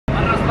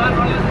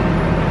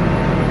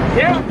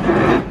Yeah.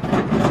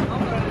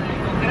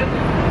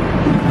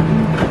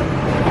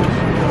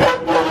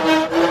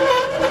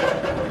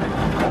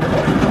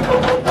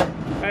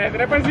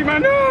 Trepa encima,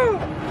 no.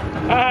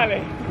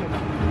 Dale.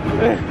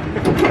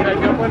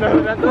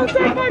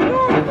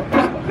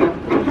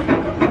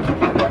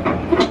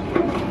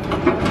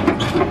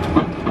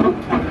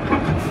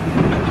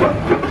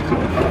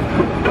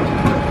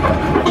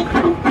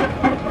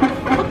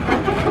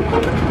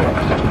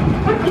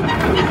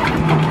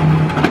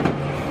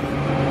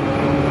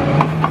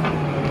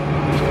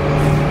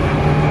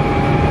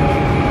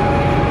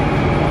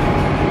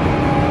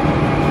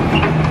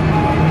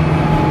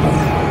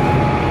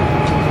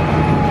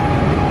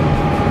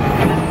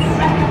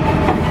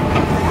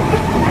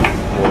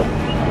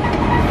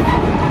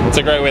 It's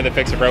a great way to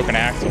fix a broken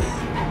axle.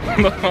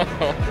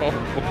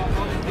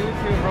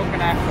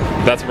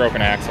 That's a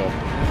broken axle.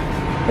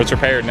 It's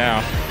repaired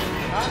now.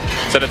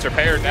 Said it's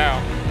repaired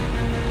now.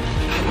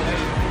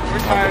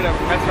 We're tired of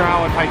messing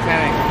around with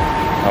Titanic.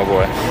 Oh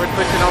boy. We're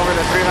switching over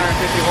to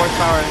 350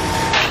 horsepower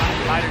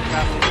lighter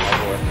chassis. Oh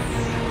boy.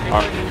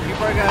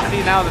 People are gonna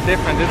see now the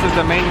difference. This is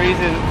the main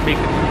reason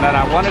that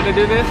I wanted to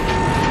do this.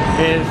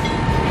 Is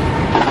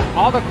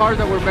all the cars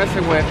that we're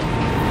messing with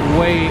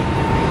weigh,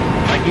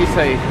 like you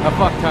say, a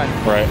fuck ton.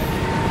 Right.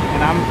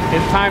 And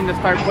it's time to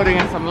start putting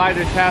in some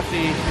lighter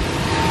chassis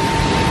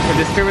to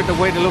distribute the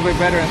weight a little bit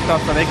better and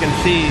stuff so they can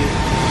see.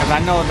 Because I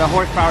know the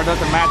horsepower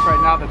doesn't match right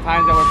now the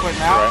times that we're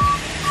putting out.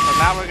 Right. So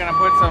now we're gonna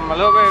put a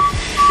little bit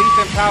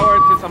decent power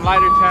to some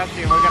lighter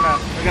chassis, and we're gonna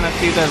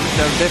see the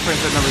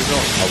difference in the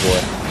result. Oh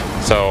boy.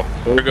 So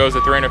here goes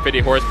the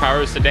 350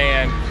 horsepower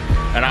sedan,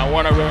 and I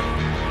want to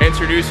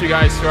introduce you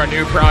guys to our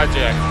new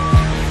project,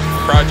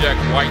 Project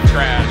White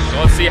Trash. So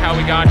let's see how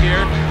we got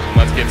here.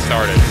 Let's get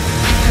started.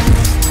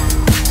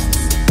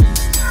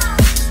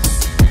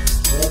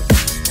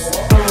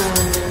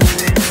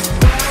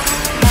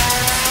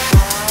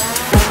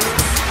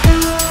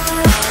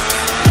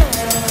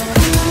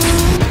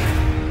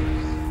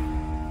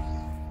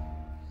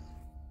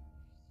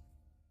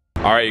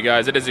 All right, you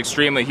guys, it is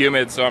extremely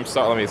humid, so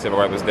let me see if I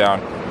write this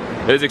down.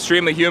 It is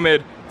extremely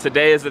humid.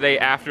 Today is the day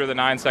after the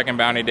 9-second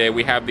bounty day.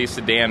 We have the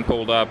sedan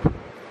pulled up.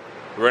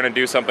 We're gonna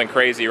do something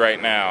crazy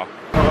right now.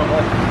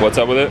 What's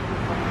up with it?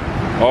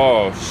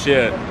 Oh,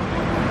 shit.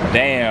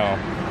 Damn.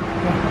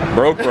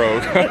 Broke.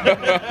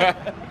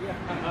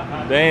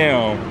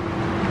 Damn.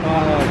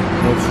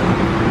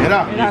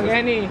 Mira,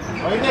 Kenny.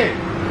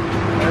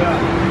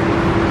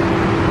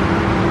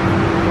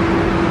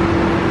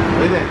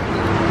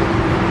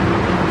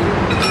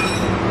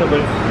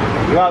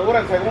 Iba dura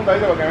en segunda,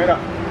 ¿viste? Porque mira.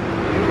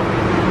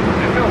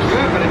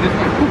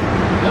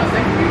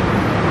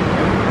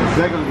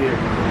 Second gear.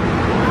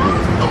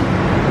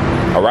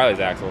 O'Reilly's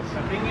axles.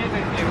 The thing is,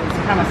 it was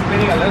kind of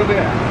spinning a little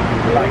bit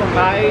like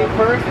high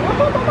first, and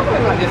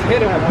I just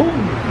hit it and boom.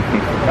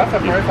 That's the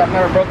first. I've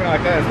never broken it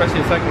like that,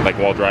 especially a second. Like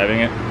while driving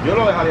it? Yo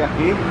lo dejaría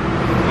aquí.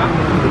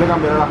 Yo le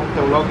cambiaré la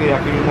ajuste bloque y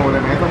aquí mismo le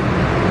meto.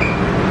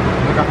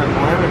 Me café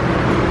 9.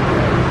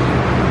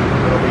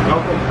 Pero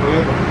picado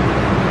completo.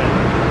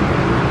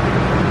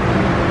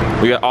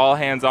 We got all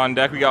hands on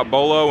deck. We got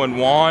Bolo and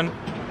Juan.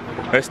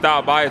 They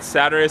stopped by. It's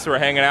Saturday, so we're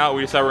hanging out.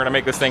 We decided we're gonna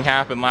make this thing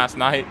happen last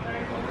night.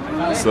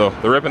 So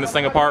they're ripping this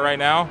thing apart right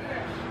now.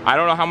 I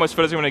don't know how much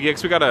footage we're gonna get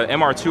because we got an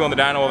MR2 on the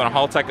dyno with a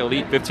Haltech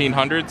Elite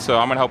 1500. So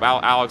I'm gonna help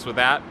out Alex with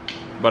that.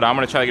 But I'm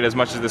gonna try to get as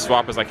much of this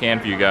swap as I can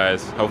for you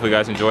guys. Hopefully you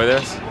guys enjoy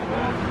this.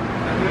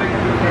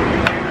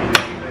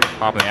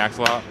 Popping the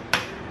axle out.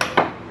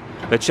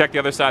 They checked the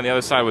other side, and the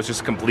other side was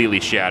just completely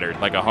shattered,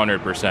 like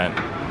 100%.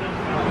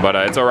 But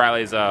it's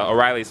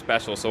O'Reilly's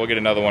special, so we'll get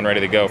another one ready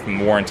to go from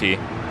warranty.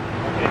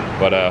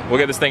 But we'll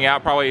get this thing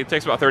out. Probably it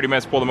takes about 30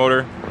 minutes to pull the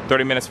motor,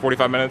 30 minutes,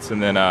 45 minutes,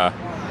 and then have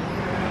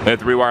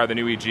to rewire the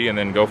new EG and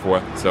then go for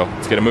it. So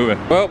let's get it moving.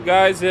 Well,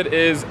 guys, it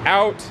is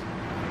out.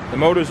 The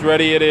motor's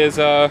ready. It is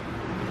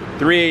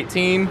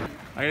 3:18.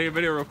 I gotta get a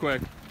video real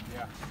quick.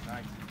 Yeah,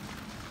 nice.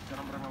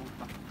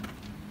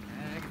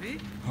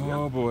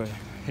 Oh boy,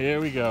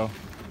 here we go.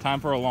 Time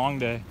for a long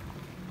day.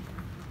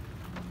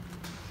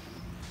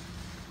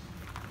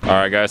 All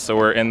right, guys, so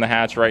we're in the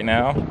hatch right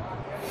now.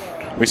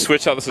 We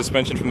switched out the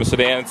suspension from the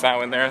sedan. It's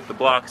now in there. The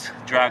blocks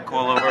drag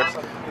coilovers.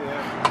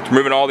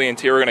 Removing all the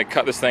interior. We're gonna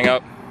cut this thing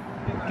up.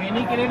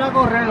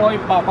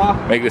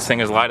 Make this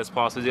thing as light as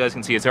possible. As you guys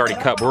can see, it's already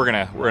cut, but we're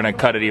gonna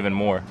cut it even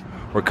more.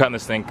 We're cutting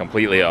this thing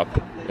completely up,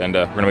 and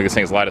we're gonna make this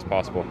thing as light as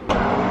possible.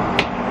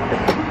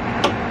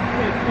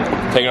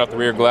 Taking off the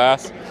rear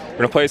glass. We're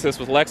gonna place this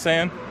with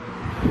Lexan.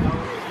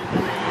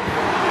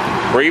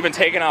 We're even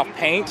taking off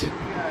paint.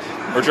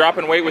 We're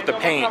dropping weight with the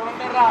paint.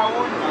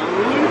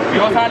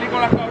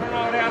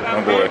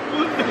 Oh boy.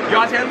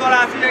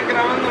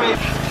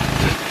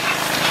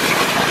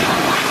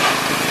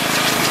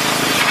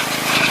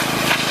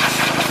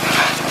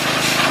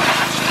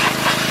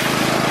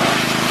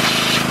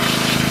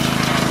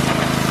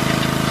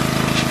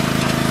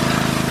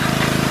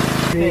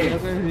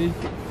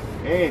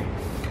 Hey.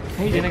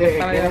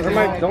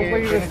 Don't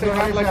we still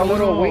have like a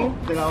little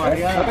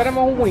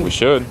wing? We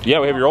should. Yeah,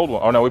 we have your old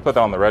one. Oh no, we put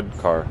that on the red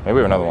car. Maybe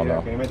we have another one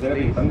though.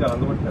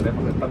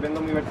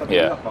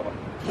 Yeah.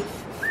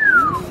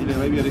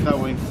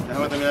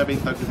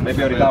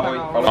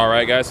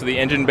 Alright guys, so the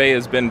engine bay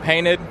has been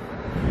painted.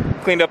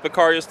 Cleaned up the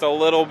car just a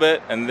little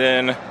bit, and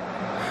then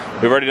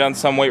we've already done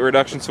some weight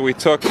reduction. So we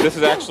took, this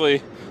is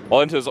actually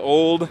all into his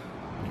old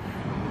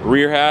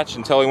rear hatch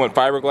until he went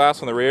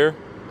fiberglass on the rear.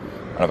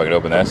 I don't know if I can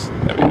open this.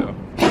 There we go.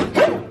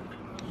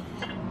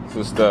 It's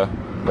just,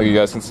 like you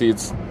guys can see,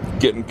 it's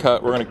getting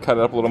cut. We're gonna cut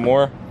it up a little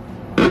more.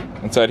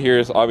 Inside here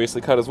is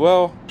obviously cut as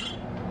well.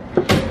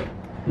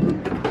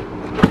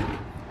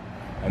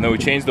 And then we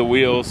changed the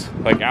wheels,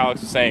 like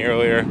Alex was saying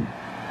earlier.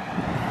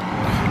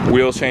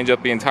 Wheels change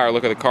up the entire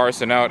look of the car,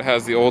 so now it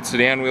has the old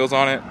sedan wheels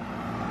on it.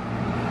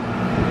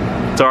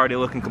 It's already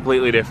looking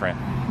completely different.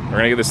 We're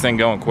gonna get this thing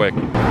going quick.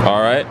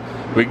 All right,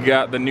 we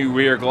got the new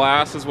rear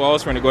glass as well,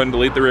 so we're gonna go ahead and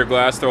delete the rear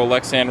glass, throw a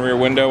Lexan rear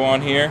window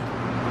on here.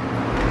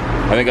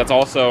 I think that's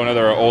also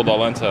another old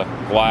Alenta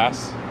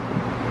glass.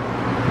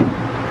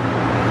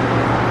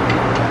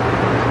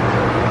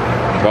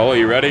 Bolo,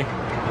 you ready?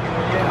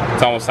 Yeah.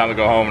 It's almost time to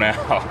go home now.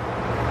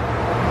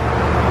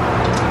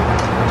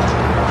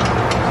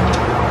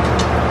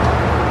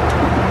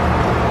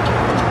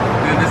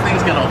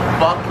 Gonna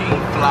fucking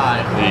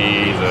fly.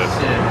 Jesus.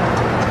 Shit.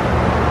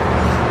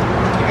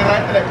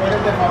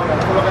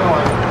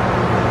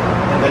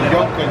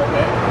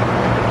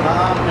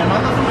 Me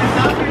mandas un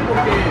mensaje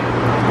porque I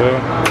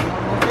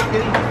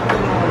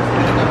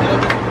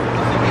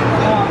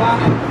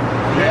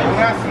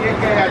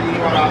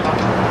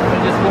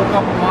just woke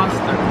up a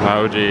monster.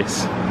 Oh jeez.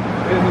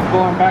 This is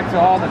going back to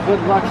all the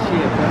good luck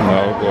shit.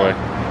 Oh boy.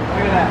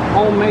 Look at that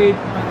homemade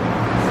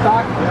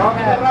stock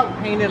hat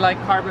painted like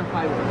carbon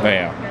fiber.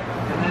 Damn.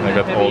 I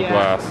got the old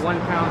glass. 1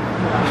 pound.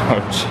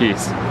 Oh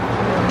jeez.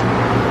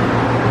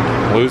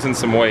 Losing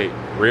some weight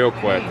real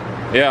quick.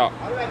 Yeah.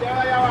 I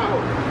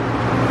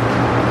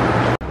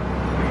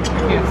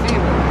can't see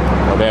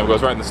them. Oh damn, it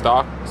goes right in the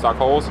stock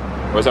holes?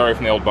 Or is that right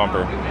from the old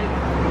bumper?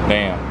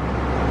 Damn.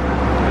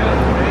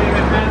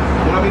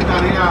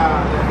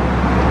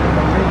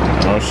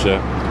 Oh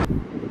shit.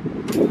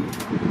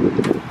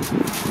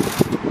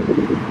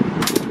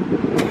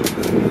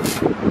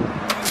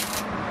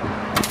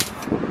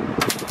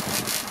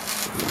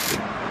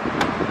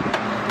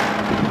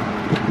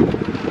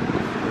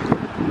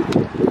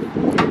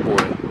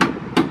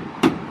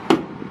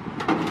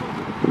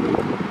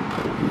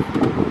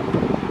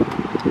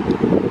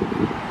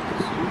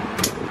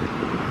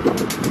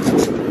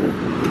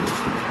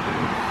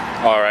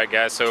 Alright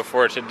guys, so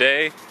for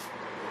today,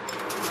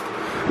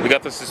 we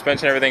got the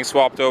suspension, everything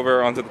swapped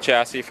over onto the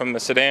chassis from the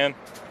sedan.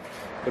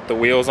 Put the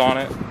wheels on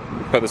it,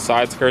 put the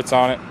side skirts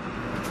on it.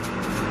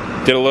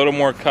 Did a little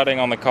more cutting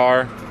on the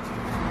car.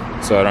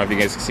 So I don't know if you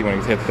guys can see when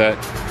we hit that.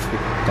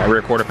 That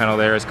rear quarter panel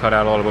there is cut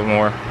out a little bit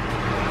more.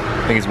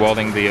 I think he's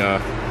welding the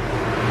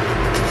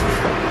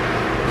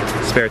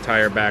spare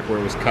tire back where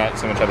it was cut.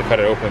 Someone tried to cut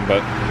it open,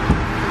 but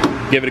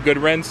give it a good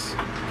rinse.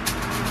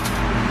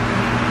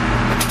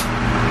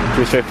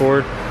 Pretty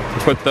straightforward.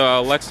 We put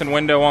the Lexan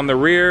window on the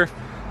rear.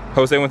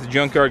 Jose went to the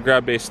junkyard,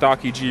 grabbed a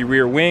stock EG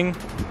rear wing.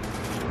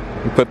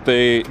 We put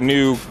the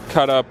new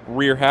cut up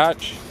rear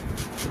hatch.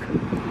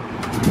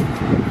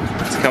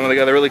 It's coming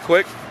together really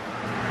quick.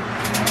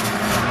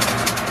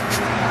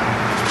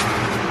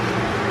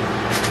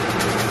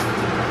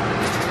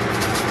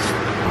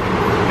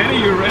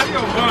 Kenny, you ready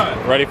or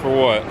what? Ready for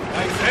what?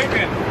 9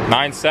 seconds.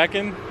 9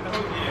 second?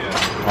 Oh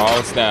yeah.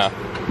 Oh snap.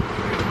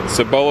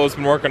 So Bolo's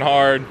been working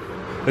hard.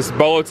 This is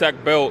Bolo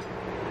Tech built.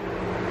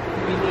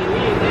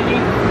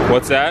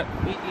 What's that?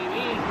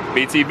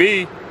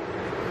 BTB.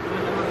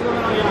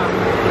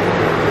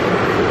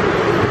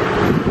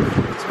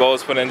 So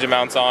Bolo's putting engine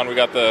mounts on. We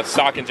got the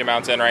stock engine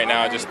mounts in right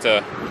now just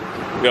to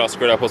get all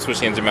screwed up. We'll switch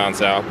the engine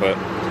mounts out, but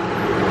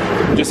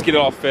just get it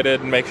all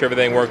fitted and make sure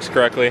everything works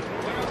correctly.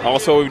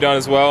 Also, what we've done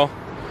as well,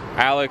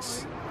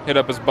 Alex hit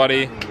up his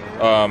buddy,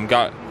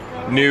 got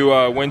new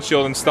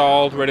windshield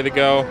installed, ready to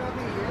go,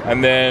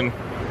 and then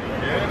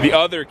the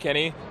other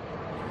Kenny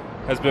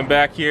has been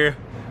back here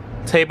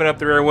taping up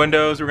the rear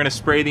windows. We're gonna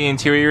spray the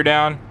interior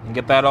down and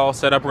get that all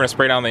set up. We're gonna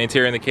spray down the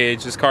interior and the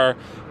cage. This car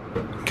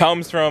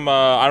comes from,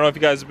 I don't know if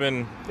you guys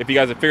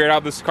have figured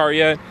out this car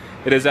yet.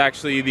 It is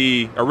actually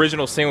the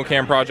original single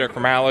cam project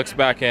from Alex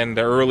back in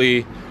the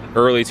early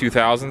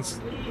 2000s.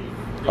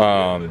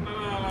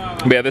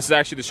 But yeah, this is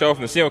actually the show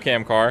from the single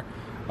cam car.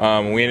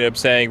 We ended up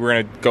saying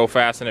we're gonna go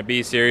fast in a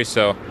B series,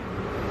 so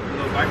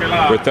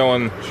we're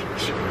throwing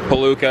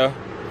Palooka,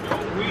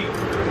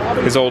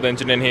 his old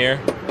engine in here.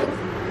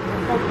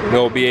 The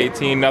old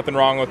B18, nothing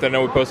wrong with it. I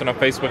know we posted on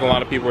Facebook, a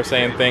lot of people were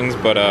saying things,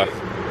 but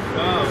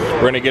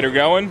we're gonna get her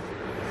going.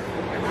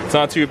 It's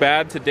not too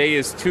bad. Today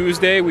is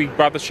Tuesday. We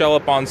brought the shell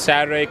up on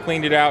Saturday,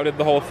 cleaned it out, did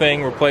the whole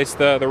thing, replaced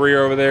the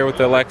rear over there with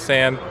the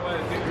Lexan.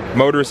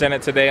 Motor's in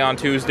it today on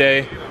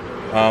Tuesday.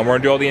 We're gonna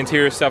do all the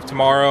interior stuff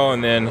tomorrow,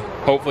 and then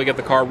hopefully get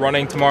the car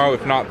running tomorrow,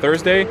 if not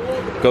Thursday.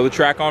 Go to the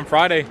track on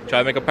Friday, try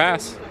to make a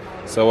pass.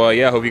 So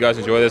yeah, hope you guys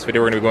enjoy this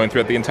video. We're gonna be going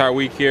through it the entire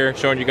week here,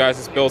 showing you guys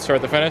this build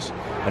start to finish,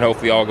 and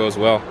hopefully all goes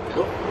well.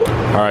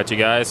 All right, you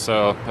guys,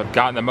 so I've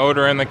gotten the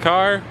motor in the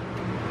car.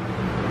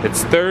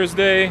 It's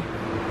Thursday.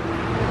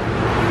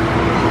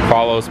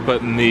 Follows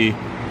putting the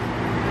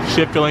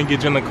shifter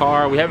linkage in the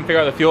car. We haven't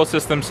figured out the fuel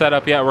system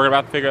setup yet. We're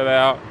about to figure that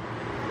out.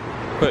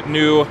 Put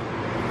new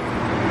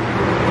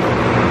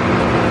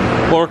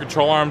blower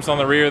control arms on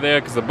the rear there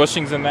because the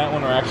bushings in that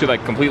one are actually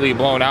like completely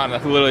blown out, and I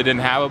literally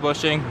didn't have a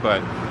bushing,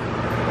 but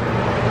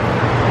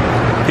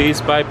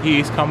piece by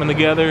piece coming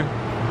together.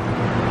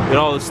 Get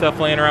all this stuff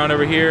laying around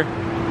over here.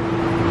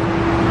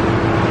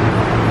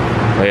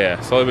 But yeah,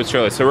 slowly but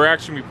surely. So we're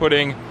actually gonna be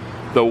putting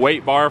the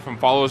weight bar from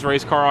Follow's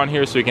race car on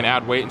here so we can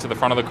add weight into the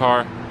front of the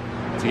car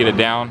to get it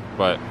down,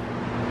 but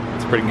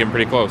it's getting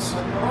pretty close.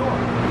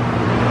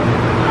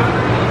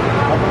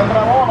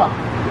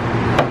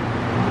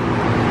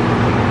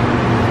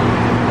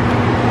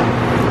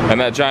 And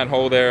that giant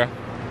hole there,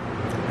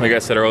 like I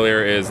said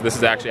earlier, this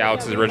is actually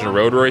Alex's original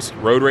road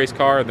race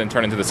car, then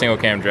turned into the single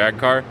cam drag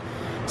car.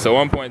 So at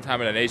one point in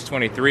time in an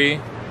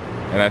H23,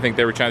 and I think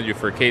they were trying to do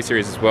for a K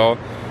series as well.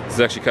 This is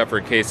actually cut for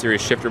a K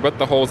series shifter, but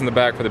the holes in the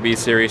back for the B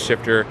series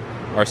shifter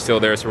are still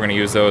there, so we're gonna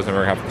use those, and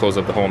we're gonna have to close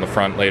up the hole in the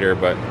front later,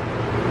 but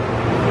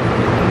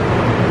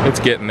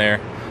it's getting there.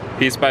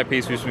 Piece by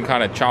piece, we've just been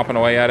kind of chomping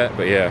away at it,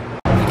 but yeah.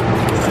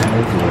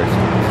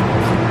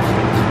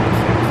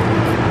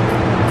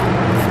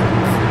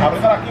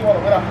 Apriétala aquí,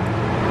 bueno, mira.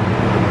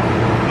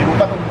 Y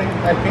búscate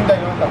el pin de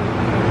llanta.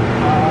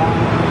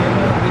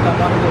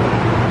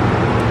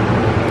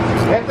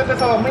 Este es de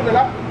esa 2000,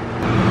 ¿verdad?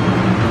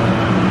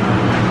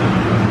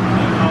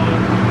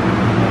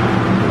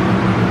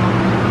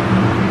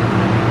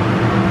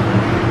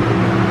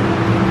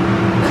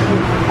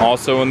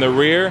 Also in the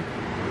rear,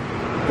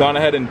 gone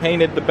ahead and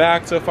painted the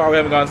back so far. We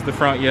haven't gone to the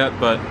front yet,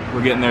 but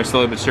we're getting there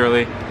slowly but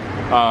surely.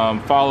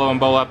 Follow and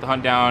Bo have to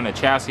hunt down a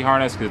chassis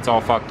harness because it's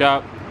all fucked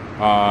up.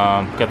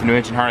 Got the new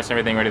engine harness and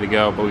everything ready to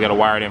go, but we got to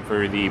wire it in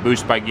for the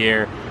boost by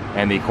gear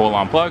and the coil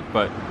on plug.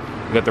 But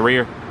we got the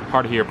rear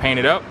part here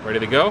painted up, ready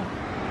to go.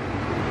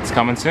 It's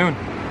coming soon.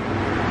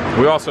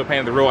 We also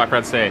painted the roll, I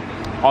forgot to say,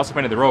 also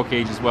painted the roll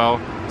cage as well.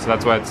 So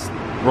that's why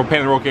we're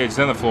painting the roll cage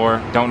in the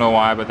floor. Don't know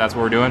why, but that's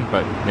what we're doing.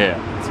 But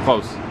yeah, it's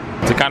close.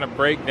 To kind of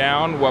break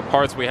down what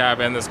parts we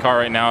have in this car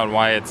right now and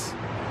why it's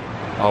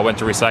a whole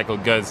bunch of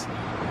recycled goods.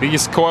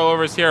 These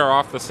coilovers here are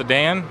off the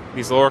sedan.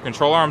 These lower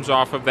control arms are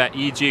off of that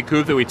EG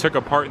coupe that we took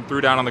apart and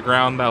threw down on the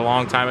ground that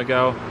long time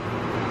ago.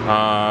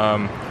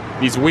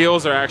 These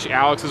wheels are actually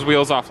Alex's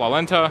wheels off La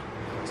Lenta.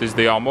 So these are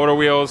the all motor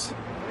wheels.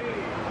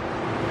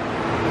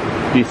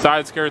 These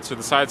side skirts are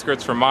the side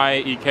skirts from my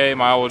EK,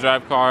 my all-wheel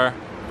drive car.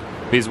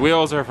 These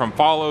wheels are from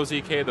Follow's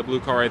EK, the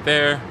blue car right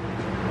there.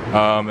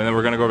 And then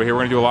we're gonna go over here.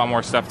 We're gonna do a lot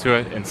more stuff to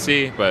it and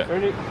see, but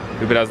it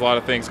has a lot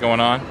of things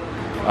going on.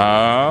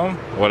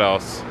 What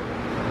else?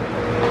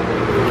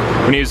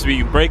 We need to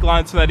be brake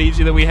lines to that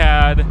EG that we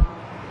had.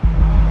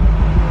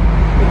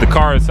 The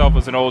car itself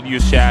was an old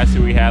used chassis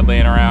we had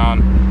laying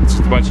around. It's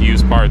just a bunch of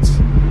used parts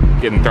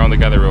getting thrown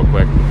together real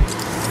quick.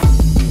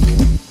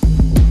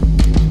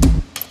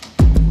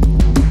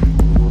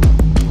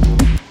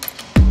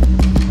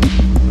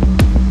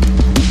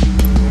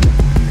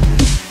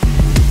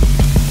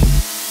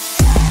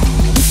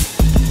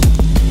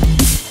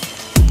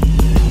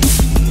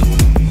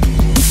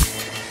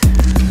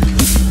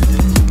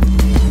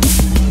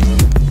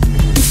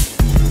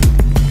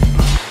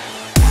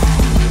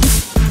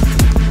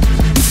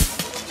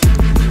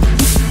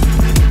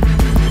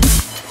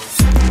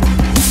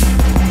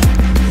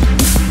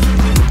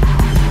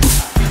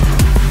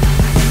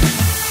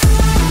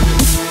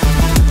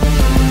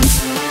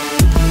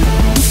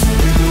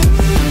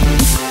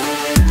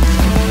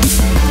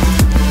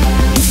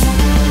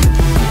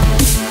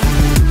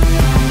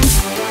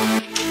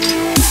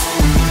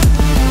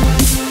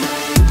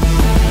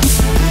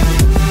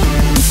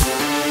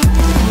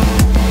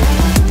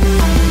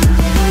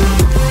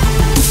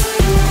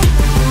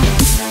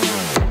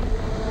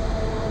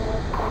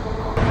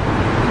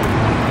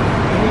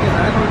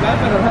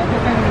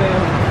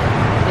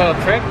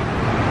 Little trick.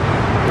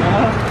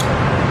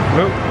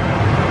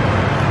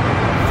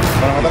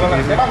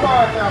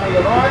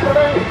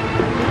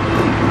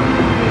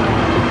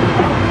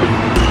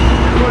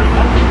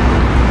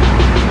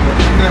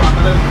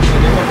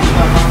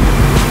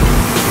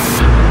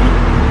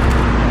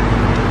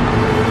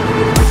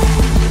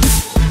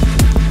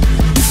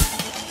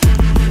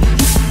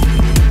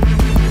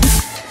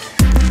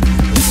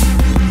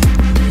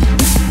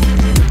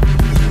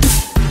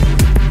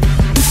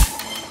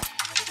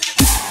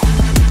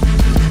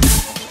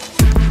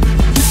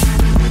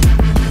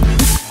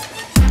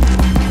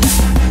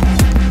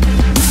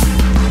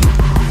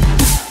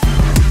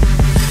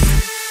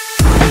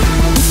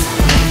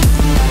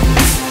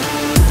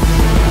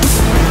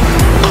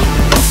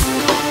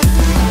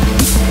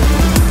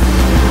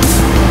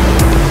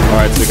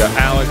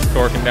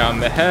 torquing down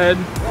the head.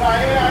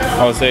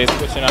 Jose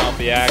switching out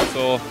the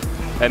axle.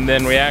 And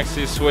then we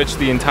actually switched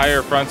the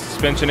entire front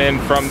suspension in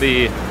from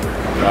the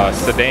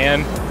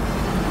sedan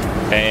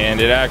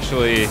and it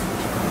actually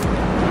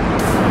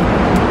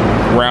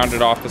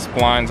rounded off the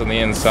splines on the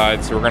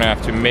inside, so we're gonna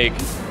have to make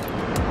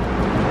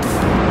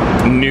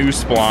new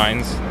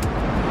splines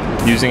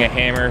using a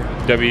hammer,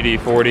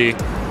 WD-40,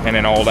 and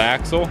an old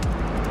axle.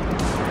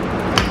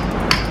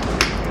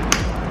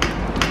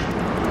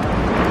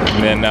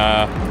 And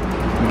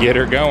then get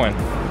her going.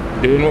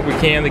 Doing what we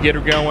can to get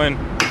her going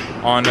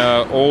on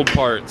old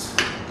parts.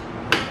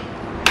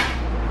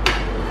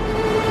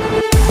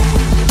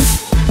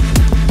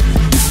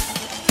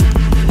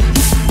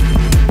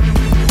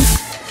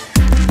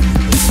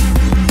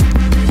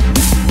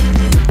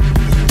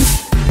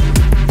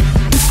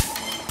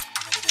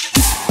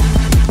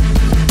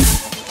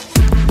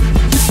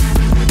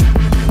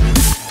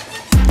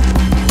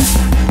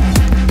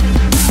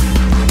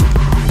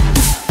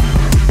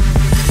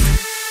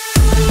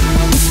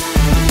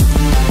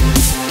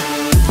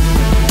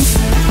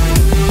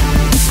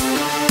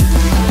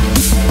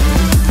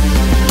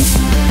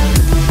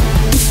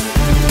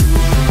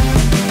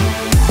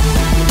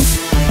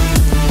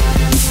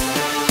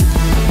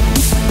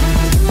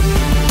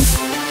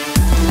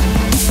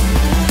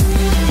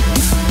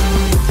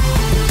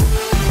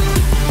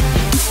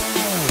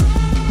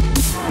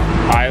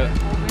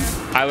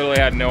 I literally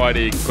had no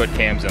idea you could put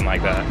cams in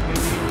like that.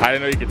 I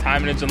didn't know you could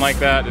time an engine like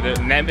that. It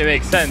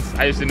makes sense.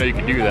 I just didn't know you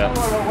could do that.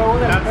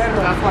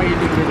 That's why you do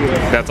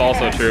videos. That's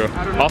also true.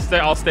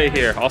 I'll stay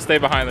here. I'll stay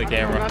behind the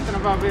camera. I know nothing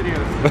about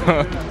videos.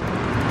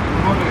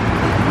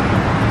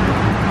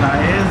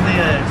 That is the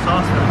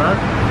exhaust, ¿verdad?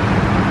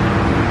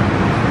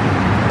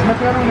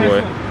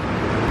 Boy.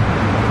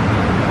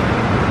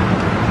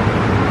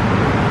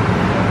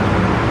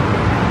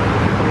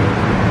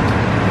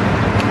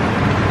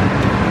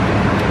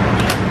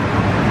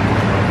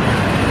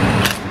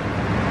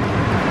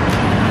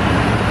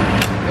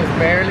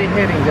 Barely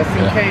hitting, just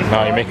in case. No,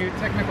 all you're you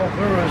technical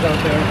gurus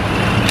out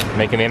there.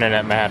 Making the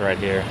internet mad right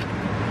here.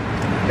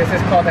 This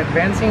is called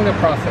advancing the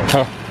process.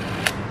 Oh.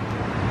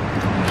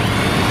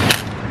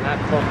 Not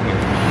poking.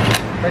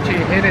 Bet you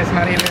hit is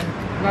not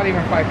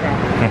even 5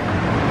 pounds.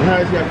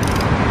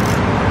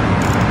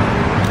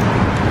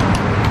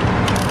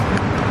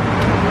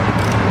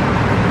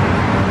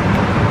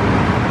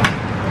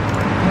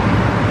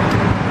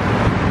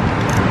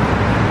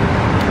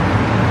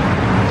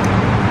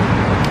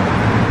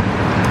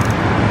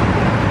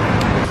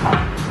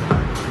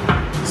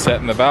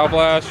 Setting the valve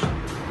lash. This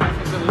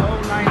is the low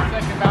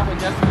 9-second valve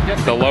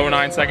adjustment. The low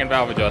 9-second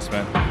valve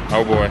adjustment.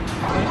 Oh boy.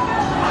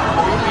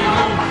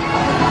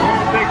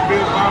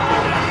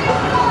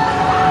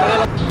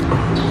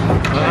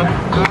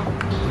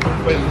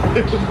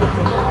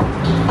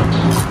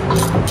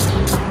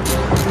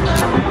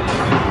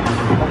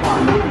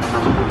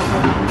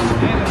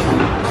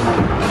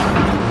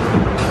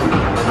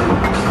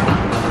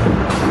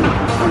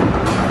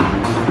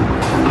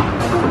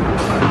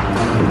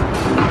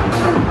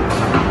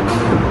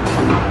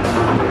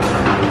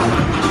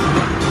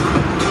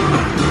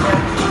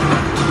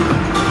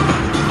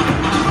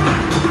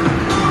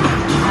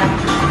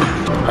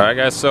 Alright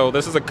guys, so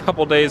this is a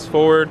couple days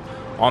forward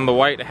on the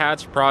white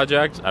hatch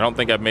project. I don't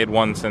think I've made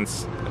one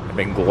since, I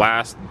think,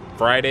 last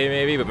Friday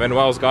maybe, but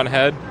Manuel's gone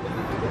ahead,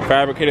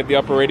 fabricated the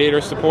upper radiator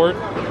support.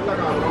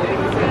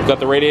 We've got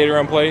the radiator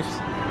in place,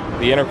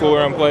 the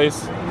intercooler in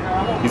place.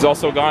 He's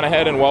also gone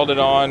ahead and welded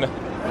on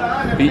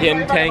the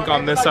in tank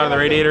on this side of the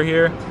radiator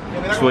here.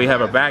 So we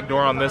have a back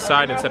door on this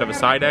side instead of a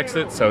side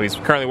exit. So he's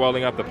currently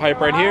welding up the pipe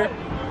right here.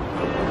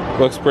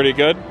 Looks pretty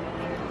good.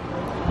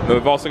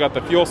 We've also got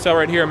the fuel cell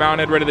right here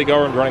mounted, ready to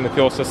go. We're running the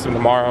fuel system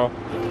tomorrow.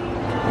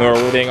 And we're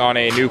waiting on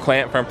a new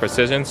clamp from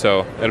Precision,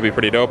 so that'll be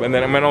pretty dope. And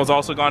then Manuel's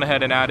also gone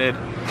ahead and added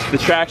the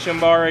traction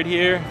bar right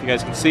here, if you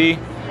guys can see.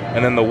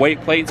 And then the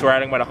weight plates, we're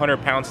adding about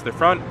 100 pounds to the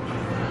front.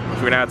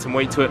 We're gonna add some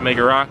weight to it, make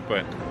it rock,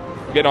 but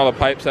we're getting all the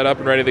pipes set up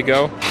and ready to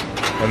go.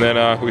 And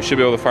then we should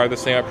be able to fire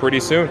this thing up pretty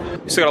soon.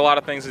 We still got a lot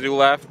of things to do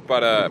left,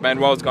 but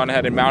Manuel's gone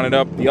ahead and mounted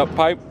up the up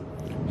pipe.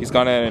 He's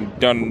gone in and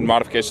done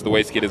modifications to the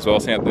wastegate as well,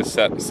 so he had this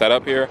set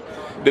up here.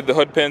 Did the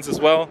hood pins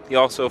as well. He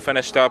also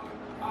finished up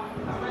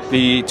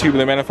the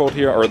tubular manifold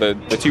here, or the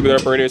tubular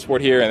radiator support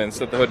here, and then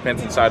set the hood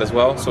pins inside as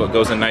well, so it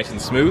goes in nice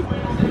and smooth. So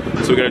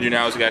what we're gonna do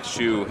now is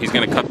he's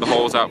gonna cut the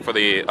holes out for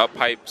the up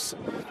pipes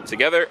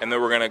together, and then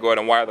we're gonna go ahead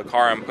and wire the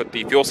car and put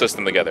the fuel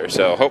system together.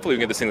 So hopefully we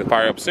can get this thing to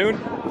fire up soon.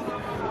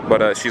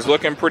 But she's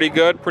looking pretty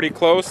good, pretty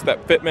close.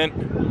 That fitment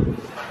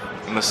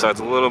on this side's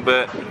a little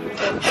bit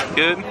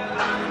good.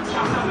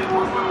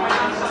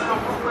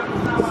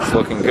 It's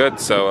looking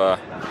good, so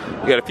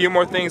we got a few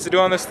more things to do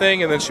on this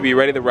thing and then should be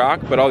ready to rock,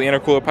 but all the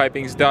intercooler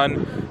piping's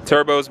done,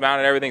 turbos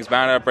mounted, everything's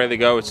mounted up, ready to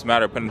go. It's just a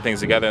matter of putting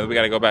things together. We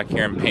gotta go back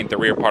here and paint the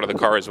rear part of the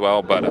car as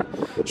well, but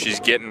she's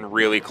getting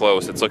really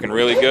close. It's looking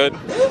really good.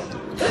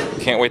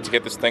 Can't wait to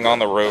get this thing on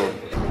the road.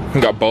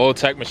 We got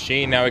Bolotech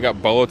machine, now we got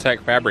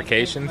Bolotech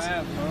fabrications.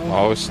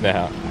 Oh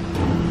snap.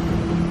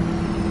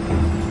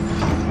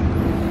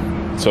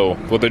 So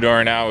what they're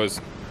doing now is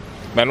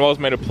Manuel's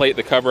made a plate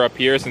to cover up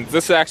here, since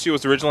this actually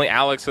was originally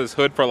Alex's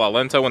hood for La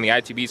Lenta when the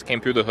ITBs came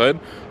through the hood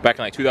back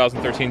in like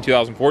 2013,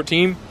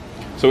 2014.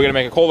 So we're gonna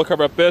make a hole to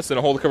cover up this and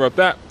a hole to cover up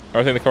that.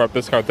 Or a thing to cover up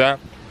this, cover up that.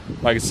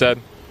 Like I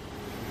said,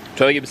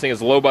 try to keep this thing as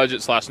low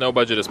budget / no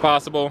budget as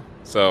possible.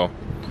 So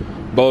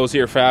Bolo's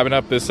here fabbing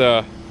up this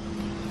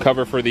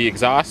cover for the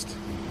exhaust,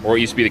 or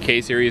it used to be the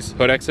K-Series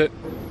hood exit.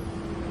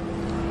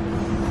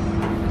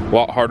 A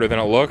lot harder than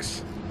it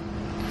looks.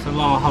 It's a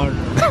lot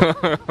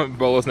harder.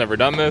 Bolo's never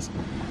done this,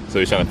 so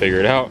he's trying to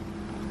figure it out.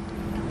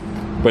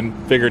 But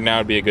figured now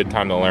would be a good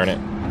time to learn it.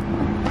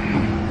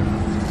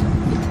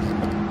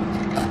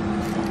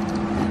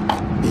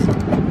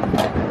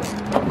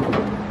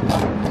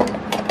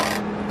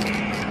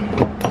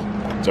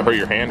 To hurt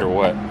your hand or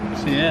what?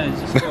 Yeah, it's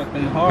just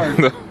fucking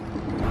hard.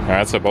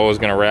 Alright, so Bolo's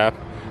gonna wrap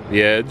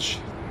the edge,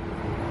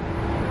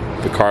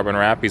 the carbon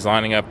wrap. He's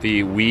lining up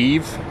the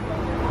weave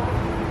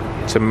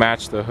to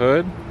match the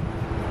hood.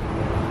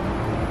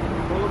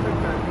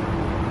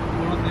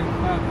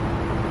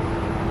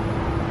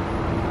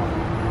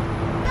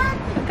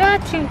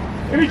 Got you.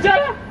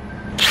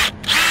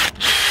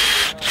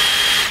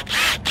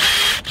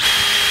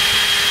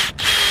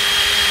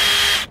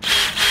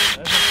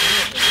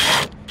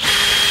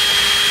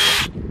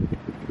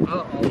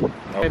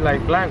 Es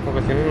like blank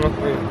porque si no no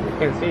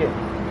can see it.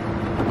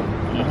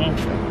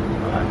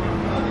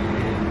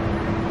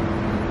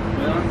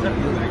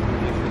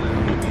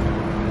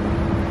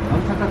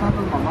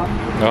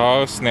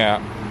 Oh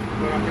snap.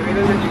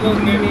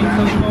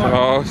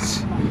 Oh.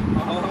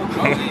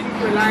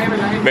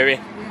 Maybe.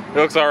 It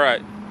looks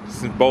alright.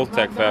 This is both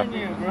tech fab.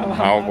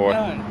 Oh boy.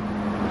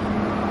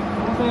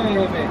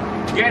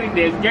 Getting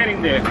there,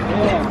 getting there.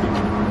 Yeah.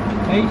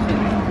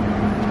 Patient.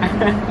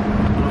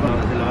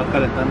 Se lo va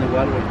calentando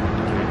igual, güey.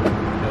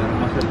 Quedar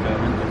más el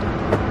pegamento.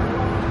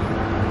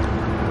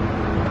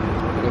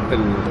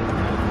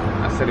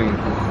 Hacer el...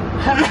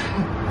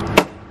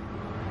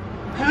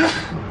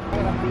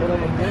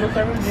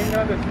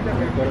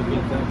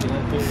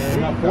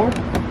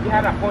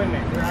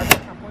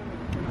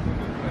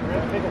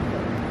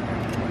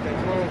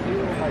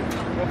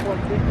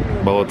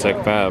 Bolo Tech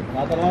Fab.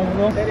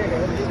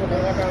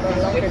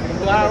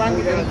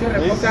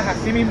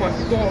 Así mismo,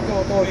 así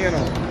todo lleno.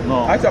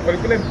 No. Ah, esa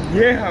película es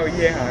vieja.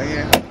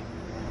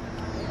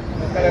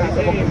 Nunca la vi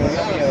porque me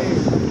dio miedo.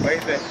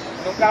 ¿Oíste?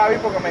 Nunca la vi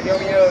porque me dio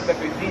miedo desde el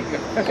principio.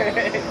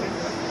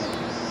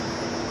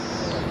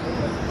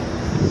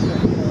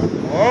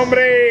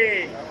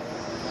 ¡Hombre!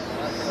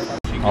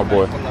 Oh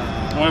boy.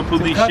 I'm gonna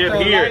put this shit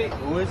here.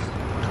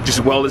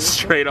 Just weld it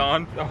straight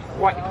on. The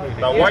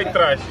white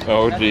trash.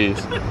 Oh jeez.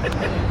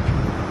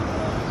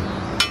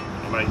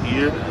 Right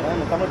here.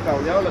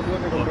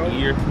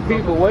 Here.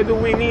 People, where do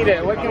we need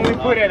it? Where can we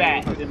put it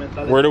at?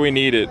 Where do we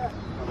need it?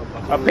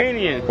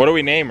 Opinion. What do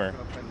we name her?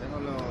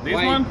 This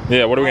one?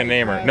 Yeah, what are we gonna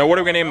name her? No, what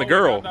are we gonna name the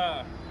girl?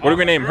 What are we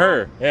gonna name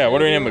her? Yeah, what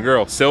do we name the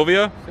girl?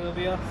 Sylvia?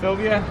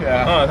 Sylvia?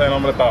 Yeah. Ah, ese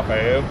nombre está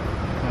feo.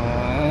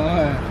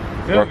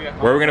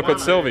 Where are we gonna put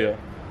Sylvia?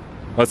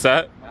 What's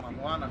that?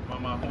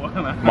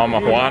 Mama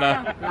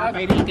Juana.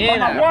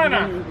 Mama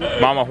Juana.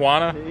 Mama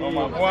Juana.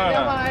 Mama Juana.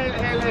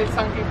 El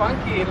Sanky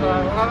Panky,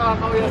 una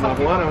novia de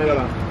Sanky Panky.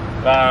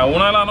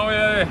 Una de las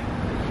novias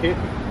de...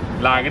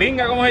 La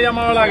gringa, ¿cómo se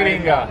llamaba la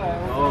gringa?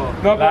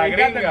 No, La pero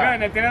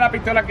gringa. tiene la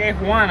pistola que es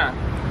Juana.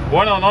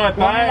 Bueno, no,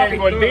 está el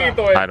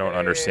gordito. I don't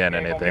understand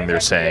anything they're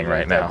saying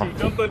right now.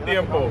 Chichón todo el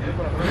tiempo.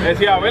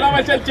 Decía, vela a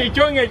echar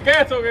chichón en el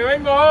queso que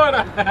vengo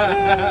ahora.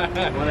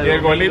 Y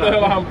el gordito se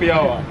lo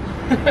jampeaba.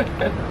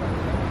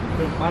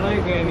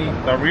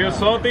 The real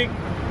exotic.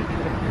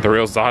 The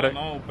real Zodic?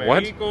 No,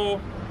 What? perico.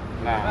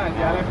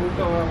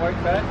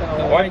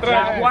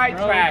 White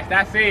trash,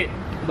 that's it.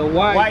 The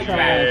white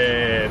trash.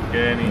 Shit,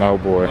 Kenny. Oh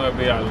boy. There'll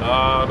be a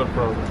lot of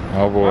problems.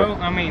 Oh boy. Well,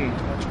 I mean,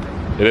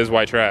 It is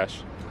white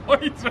trash.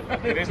 White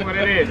trash. it is what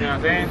it is, you know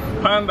what I'm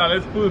saying? Panda,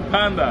 let's put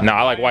panda. No,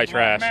 I like white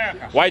trash.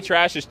 White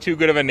trash is too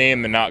good of a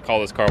name to not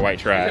call this car white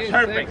trash.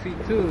 Perfect.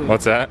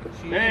 What's that?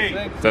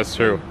 Hey, That's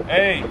true.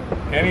 hey,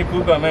 Kenny,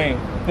 put the name.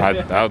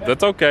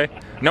 That's okay.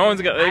 No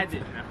one's got. I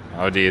did.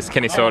 Oh geez,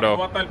 Kenny Tú Soto.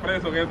 vas a estar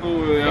preso que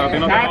tú a ti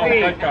no te va a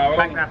gustar, cabrón.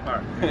 Like that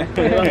part.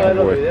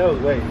 Oh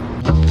boy.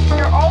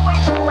 You're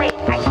always late.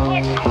 I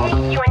can't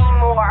take you anymore.